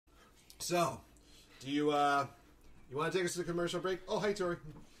So, do you want to take us to a commercial break? Oh, hi, Tori.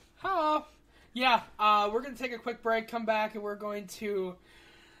 Hello. Yeah, we're going to take a quick break, come back, and we're going to...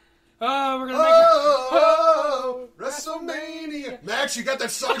 WrestleMania! Max, you got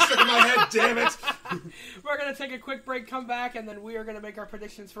that song stuck in my head, damn it! We're going to take a quick break, come back, and then we are going to make our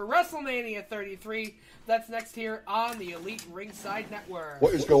predictions for WrestleMania 33. That's next here on the Elite Ringside Network.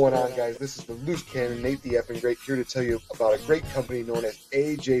 What is going on, guys? This is the Loose Cannon, Nate the Effing Great, here to tell you about a great company known as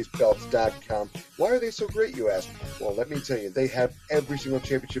AJsBelts.com. Why are they so great, you ask? Well, let me tell you, they have every single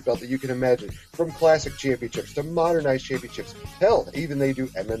championship belt that you can imagine, from classic championships to modernized championships. Hell, even they do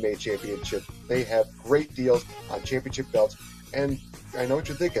MMA championships. They have great deals on championship belts, and I know what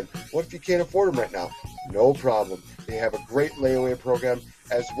you're thinking. What if you can't afford them right now? No problem. They have a great layaway program,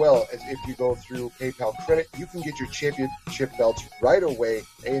 as well as if you go through PayPal credit, you can get your championship belts right away.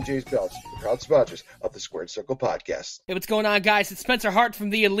 A&J's Belts, the proud sponsors of the Squared Circle Podcast. Hey, what's going on, guys? It's Spencer Hart from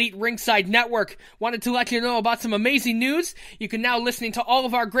the Elite Ringside Network. Wanted to let you know about some amazing news. You can now listen to all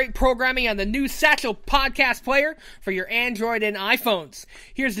of our great programming on the new Satchel podcast player for your Android and iPhones.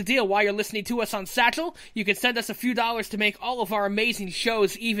 Here's the deal. While you're listening to us on Satchel, you can send us a few dollars to make all of our amazing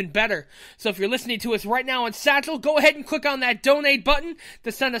shows even better. So if you're listening to us right now on Satchel, go ahead and click on that donate button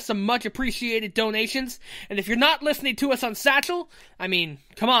to send us some much appreciated donations. And if you're not listening to us on Satchel, I mean,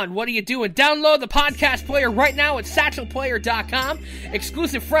 come on, what are you doing? Download the podcast player right now at satchelplayer.com.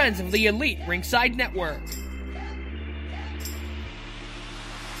 Exclusive friends of the Elite Ringside Network.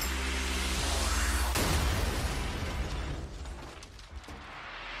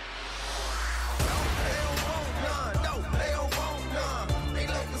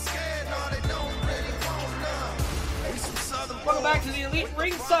 Welcome back to the Elite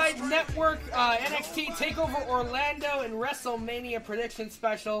Ringside Network, NXT Takeover Orlando and WrestleMania prediction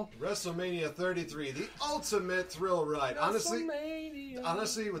special. WrestleMania 33, the ultimate thrill ride. Honestly,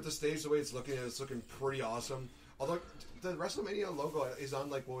 with the stage the way it's looking pretty awesome. Although the WrestleMania logo is on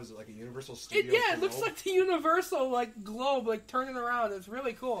like a Universal Studios. It looks like the Universal globe turning around. It's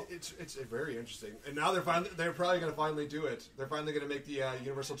really cool. It's very interesting. And now they're probably going to finally do it. They're finally going to make the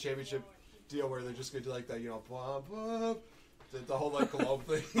Universal Championship deal where they're just going to do that, blah, blah. The whole globe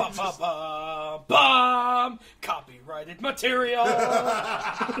thing. Bum, bum, bum, bum. Copyrighted material.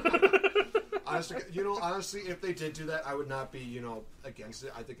 Honestly, if they did do that, I would not be, against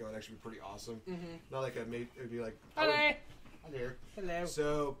it. I think it would actually be pretty awesome. Mm-hmm. Not like it would be like, hello. Hi there. Hello.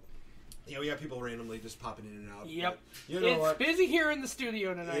 So, we have people randomly just popping in and out. Yep. It's busy here in the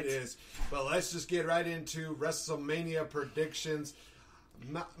studio tonight. It is. But let's just get right into WrestleMania predictions.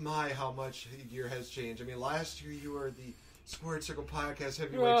 My, how much the year has changed. I mean, last year you were the Squared Circle Podcast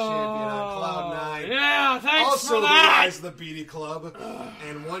Heavyweight Champion on Cloud9. Yeah, thanks also for that. Also realized the Beatty Club.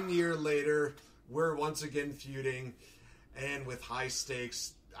 And 1 year later, we're once again feuding. And with high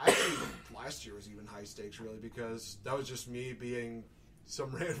stakes. Actually, last year was even high stakes, really, because that was just me being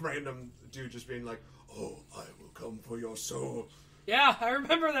some random dude just being like, oh, I will come for your soul. Yeah, I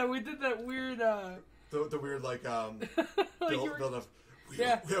remember that. We did that weird... The weird, build of... We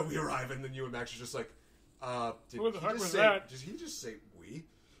arrive, and then you and Max are just like, who the heck was that? Did he just say we?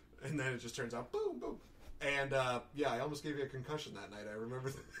 And then it just turns out, boom, boom. And, I almost gave you a concussion that night. I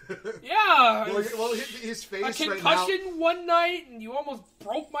remember that. Yeah. well, his face a concussion one night, and you almost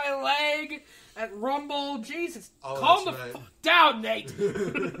broke my leg at Rumble. Jesus. Calm the fuck down, Nate.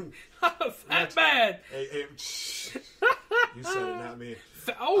 I'm a fat man. Hey, you said it, not me.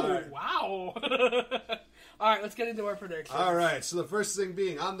 Wow. All right, let's get into our predictions. All right, so the first thing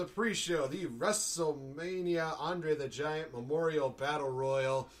being, on the pre-show, the WrestleMania Andre the Giant Memorial Battle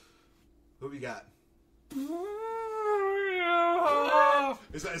Royal. Who we got?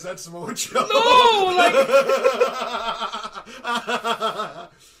 Is that Samoa Joe? No!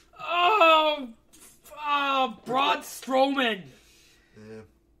 Braun Strowman. Yeah.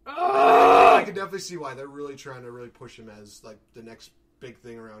 I can definitely see why. They're really trying to push him as, the next big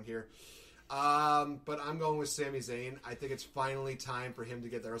thing around here. But I'm going with Sami Zayn. I think it's finally time for him to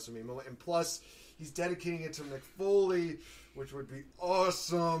get the WrestleMania moment. And plus, he's dedicating it to Mick Foley, which would be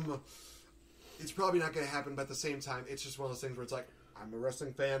awesome. It's probably not going to happen, but at the same time, it's just one of those things where it's like, I'm a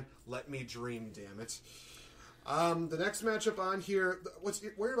wrestling fan. Let me dream, damn it. The next matchup on here, what's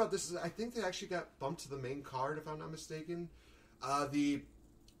weird about this is I think they actually got bumped to the main card, if I'm not mistaken. The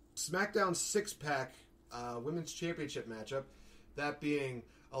SmackDown 6-pack Women's Championship matchup, that being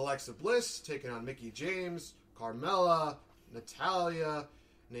Alexa Bliss taking on Mickie James, Carmella, Natalya,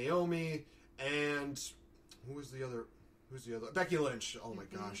 Naomi, and who's the other? Becky Lynch. Oh my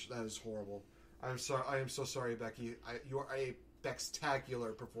gosh, that is horrible. I'm sorry. I am so sorry, Becky. You are a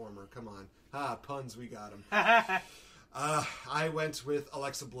spectacular performer. Come on. Puns, we got them. I went with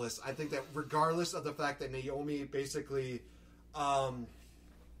Alexa Bliss. I think that regardless of the fact that Naomi basically, the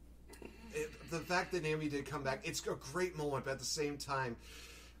fact that Naomi did come back, it's a great moment, but at the same time,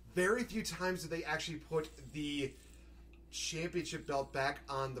 very few times did they actually put the championship belt back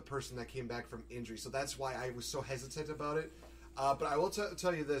on the person that came back from injury. So that's why I was so hesitant about it. But I will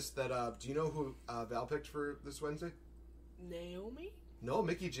tell you this, that do you know who Val picked for this Wednesday? Naomi? No,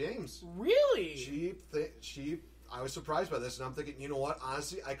 Mickie James. Really? I was surprised by this, and I'm thinking, you know what?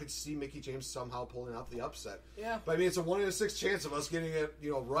 Honestly, I could see Mickie James somehow pulling out the upset. Yeah. But I mean, it's a 1 in 6 chance of us getting it,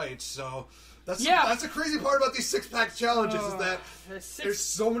 right. So that's the crazy part about these 6-pack challenges is that there's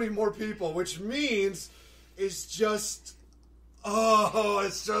so many more people, which means it's just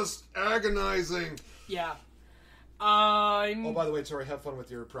agonizing. Yeah. Oh, by the way, Tori, have fun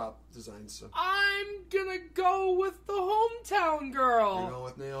with your prop designs. So. I'm gonna go with the hometown girl. You're going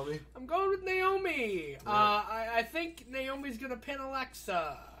with Naomi? I'm going with Naomi. Right. I think Naomi's gonna pin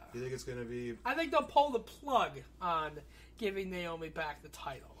Alexa. You think it's gonna be... I think they'll pull the plug on giving Naomi back the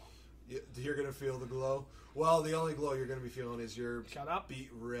title. You're gonna feel the glow? Well, the only glow you're gonna be feeling is your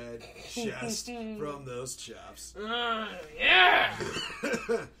beet red chest from those chops. Yeah!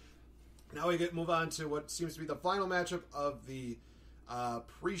 Now we move on to what seems to be the final matchup of the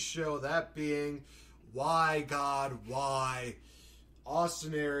pre-show, that being Why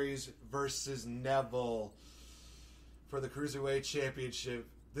Austin Aries versus Neville for the Cruiserweight Championship.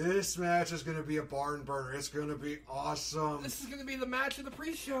 This match is going to be a barn burner. It's going to be awesome. This is going to be the match of the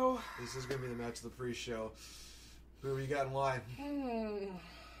pre-show. This is going to be the match of the pre-show. Who you got and why? You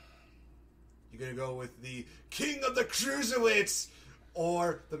going to go with the King of the Cruiserweights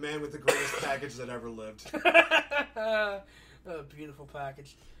or the man with the greatest package that ever lived? A beautiful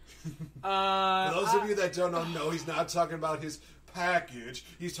package. For those of you that don't know, he's not talking about his package.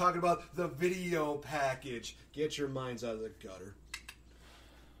 He's talking about the video package. Get your minds out of the gutter.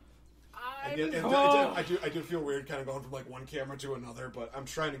 I do feel weird kind of going from like one camera to another, but I'm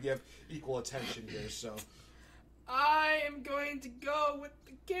trying to give equal attention here, so... I am going to go with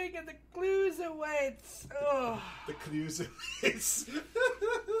the King of the Cruiserweights. The Cruiserweights.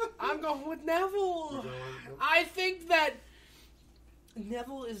 I'm going with Neville. I think that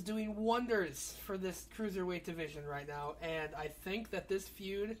Neville is doing wonders for this Cruiserweight division right now, and I think that this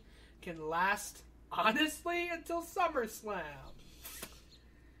feud can last, honestly, until SummerSlam.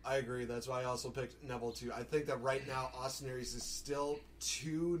 I agree. That's why I also picked Neville, too. I think that right now, Austin Aries is still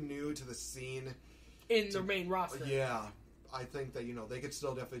too new to the scene. In the main roster. Yeah. I think that, they could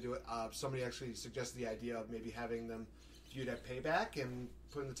still definitely do it. Somebody actually suggested the idea of maybe having them feud at Payback and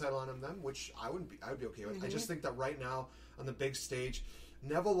putting the title on them, which I would be okay with. Mm-hmm. I just think that right now, on the big stage,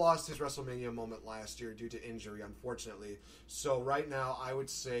 Neville lost his WrestleMania moment last year due to injury, unfortunately. So right now, I would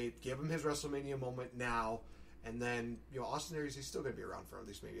say give him his WrestleMania moment now. And then, Austin Aries, he's still going to be around for at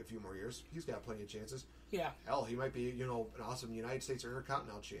least maybe a few more years. He's got plenty of chances. Yeah. Hell, he might be, an awesome United States or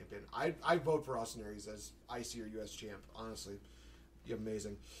Intercontinental champion. I'd vote for Austin Aries as IC or US champ, honestly. Be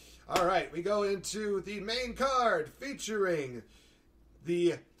amazing. All right, we go into the main card featuring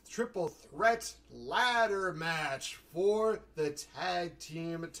the triple threat ladder match for the tag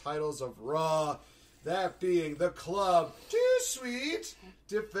team titles of Raw. That being the Club Too Sweet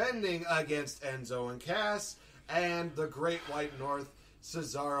defending against Enzo and Cass, and the Great White North,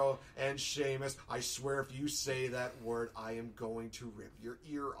 Cesaro and Sheamus. I swear if you say that word, I am going to rip your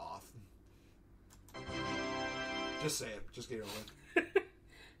ear off. Just say it. Just get it over.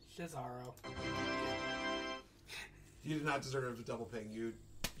 Cesaro. You did not deserve a double ping. You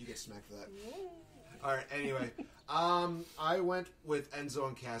get smacked for that. Alright, anyway. I went with Enzo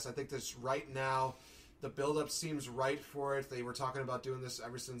and Cass. I think this right now, the build-up seems right for it. They were talking about doing this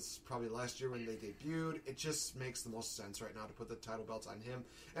ever since probably last year when they debuted. It just makes the most sense right now to put the title belts on him.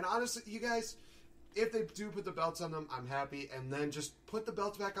 And honestly, you guys, if they do put the belts on them, I'm happy. And then just put the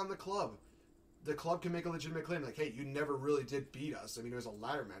belts back on the Club. The Club can make a legitimate claim like, hey, you never really did beat us. I mean, it was a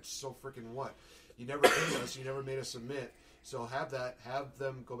ladder match. So freaking what? You never beat us. You never made us submit. So have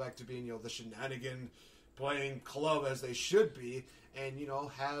them go back to being, the shenanigan playing Club as they should be. And,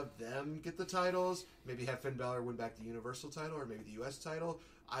 have them get the titles. Maybe have Finn Balor win back the Universal title or maybe the U.S. title.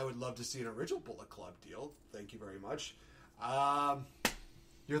 I would love to see an original Bullet Club deal. Thank you very much.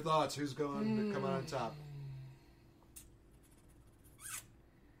 Your thoughts? Who's going to come out on top?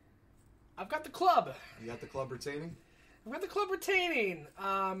 I've got the Club. You got the Club retaining? I've got the Club retaining.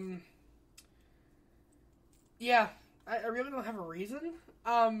 Yeah, I really don't have a reason.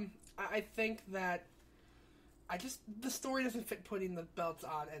 I think that the story doesn't fit putting the belts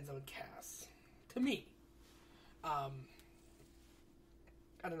on Enzo and Cass. To me. I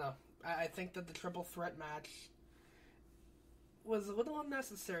don't know. I think that the triple threat match was a little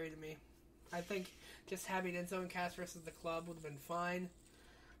unnecessary to me. I think just having Enzo and Cass versus the Club would have been fine.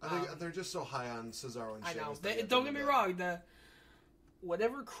 I think they're just so high on Cesaro and Sheamus. I know. Don't get me wrong.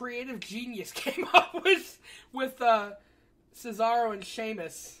 Whatever creative genius came up with Cesaro and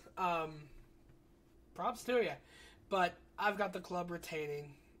Sheamus, props to you. But I've got the Club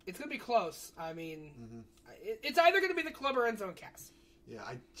retaining. It's going to be close. I mean, it's either going to be the Club or Enzo and Cass. Yeah,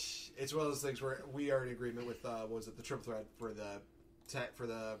 it's one of those things where we are in agreement with the triple threat for the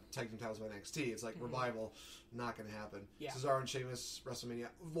tag team titles of NXT. It's like Revival, not going to happen. Yeah. Cesaro and Sheamus, WrestleMania.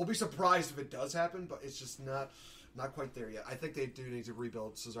 We'll be surprised if it does happen, but it's just not quite there yet. I think they do need to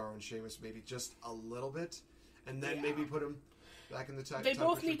rebuild Cesaro and Sheamus maybe just a little bit, and then maybe put them back in the tag. They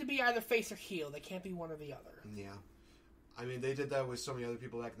both need to be either face or heel. They can't be one or the other. Yeah. I mean, they did that with so many other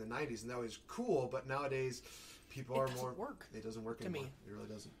people back in the 90s, and that was cool, but nowadays people are more... It doesn't work anymore. It really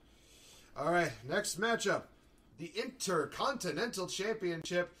doesn't. All right, next matchup. The Intercontinental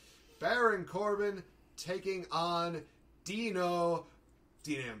Championship. Baron Corbin taking on Dean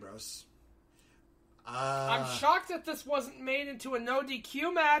Ambrose. I'm shocked that this wasn't made into a no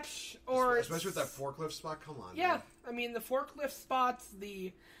DQ match, or especially with that forklift spot. Come on, yeah. Man. I mean, the forklift spots,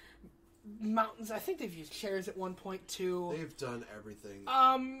 the mountains. I think they've used chairs at one point too. They've done everything.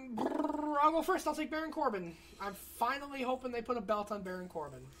 I'll go first. I'll take Baron Corbin. I'm finally hoping they put a belt on Baron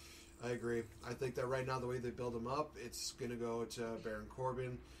Corbin. I agree. I think that right now, the way they build him up, it's going to go to Baron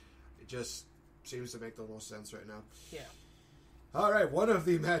Corbin. It just seems to make the most sense right now. Yeah. All right, one of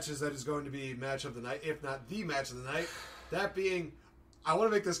the matches that is going to be match of the night, if not the match of the night, that being, I want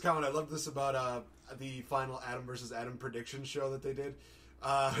to make this comment. I love this about the final Adam versus Adam prediction show that they did.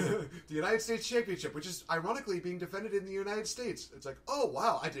 The United States Championship, which is ironically being defended in the United States. It's like, oh,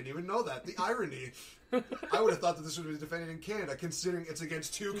 wow, I didn't even know that. The irony. I would have thought that this would be defended in Canada, considering it's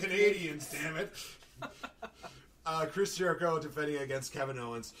against two Canadians, damn it. Chris Jericho defending against Kevin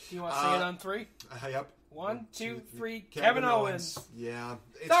Owens. You want to say it on three? Yep. 1, 2, 3. Kevin Owens. Yeah.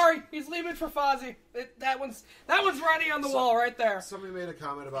 Sorry, he's leaving for Fozzy. That one's writing on the wall right there. Somebody made a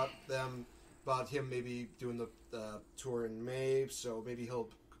comment about him maybe doing the tour in May, so maybe he'll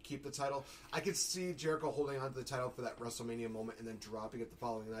keep the title. I could see Jericho holding on to the title for that WrestleMania moment and then dropping it the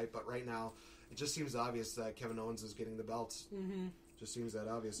following night, but right now it just seems obvious that Kevin Owens is getting the belts. Mm-hmm. Just seems that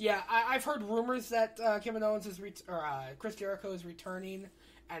obvious. Yeah, I've heard rumors that Kevin Owens Chris Jericho is returning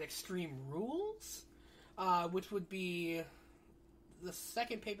at Extreme Rules, which would be the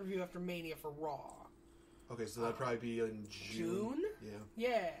second pay-per-view after Mania for Raw. Okay, so that'd probably be in June?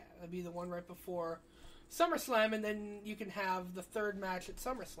 Yeah, that'd be the one right before SummerSlam, and then you can have the third match at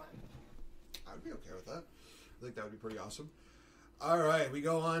SummerSlam. I'd be okay with that. I think that would be pretty awesome. All right, we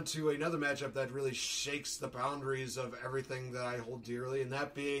go on to another matchup that really shakes the boundaries of everything that I hold dearly, and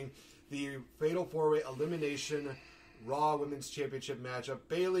that being the Fatal 4-Way Elimination Raw Women's Championship matchup.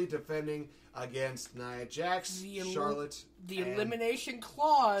 Bayley defending against Nia Jax, Charlotte, the Elimination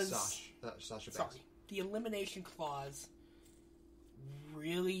Clause. Sasha Banks. Sorry. The Elimination Clause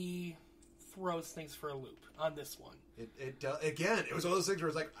really throws things for a loop on this one. It was one of those things where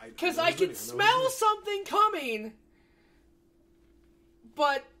it's like... Because I could smell something coming...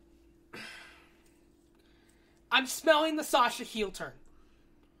 But I'm smelling the Sasha heel turn.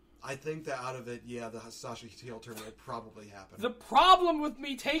 I think that out of it, the Sasha heel turn will probably happen. The problem with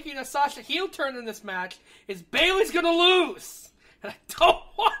me taking a Sasha heel turn in this match is Bayley's going to lose. And I don't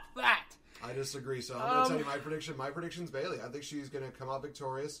want that. I disagree, so I'm going to tell you my prediction. My prediction's Bayley. I think she's going to come out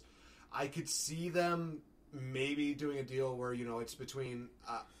victorious. I could see them maybe doing a deal where, it's between...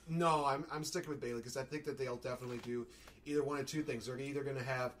 no, I'm sticking with Bayley because I think that they'll definitely do either one of two things. They're either going to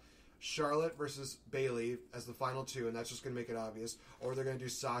have Charlotte versus Bayley as the final two, and that's just going to make it obvious, or they're going to do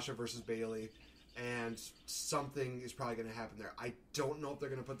Sasha versus Bayley, and something is probably going to happen there. I don't know if they're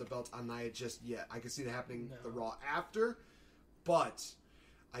going to put the belt on Nia just yet. I could see that happening the Raw after, but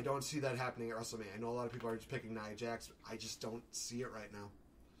I don't see that happening at WrestleMania. I know a lot of people are just picking Nia Jax. I just don't see it right now.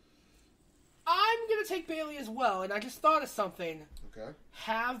 I'm going to take Bayley as well, and I just thought of something. Okay.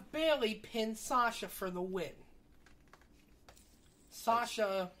 Have Bayley pin Sasha for the win.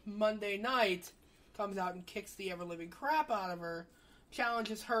 Sasha, Monday night, comes out and kicks the ever-living crap out of her,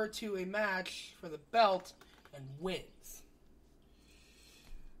 challenges her to a match for the belt, and wins.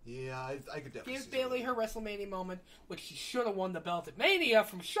 Yeah, I could definitely Give see Bayley her WrestleMania moment, which she should have won the belt at Mania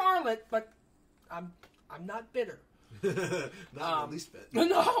from Charlotte, but I'm not bitter. Not the least bit.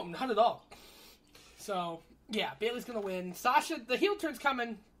 No, not at all. So, yeah, Bayley's going to win. Sasha, the heel turn's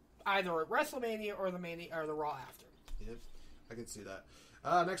coming either at WrestleMania or the Mania or the Raw after. Yep, I can see that.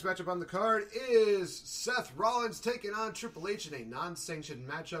 Next matchup on the card is Seth Rollins taking on Triple H in a non-sanctioned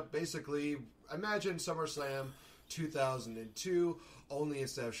matchup. Basically, imagine SummerSlam 2002, only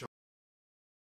instead of Shawn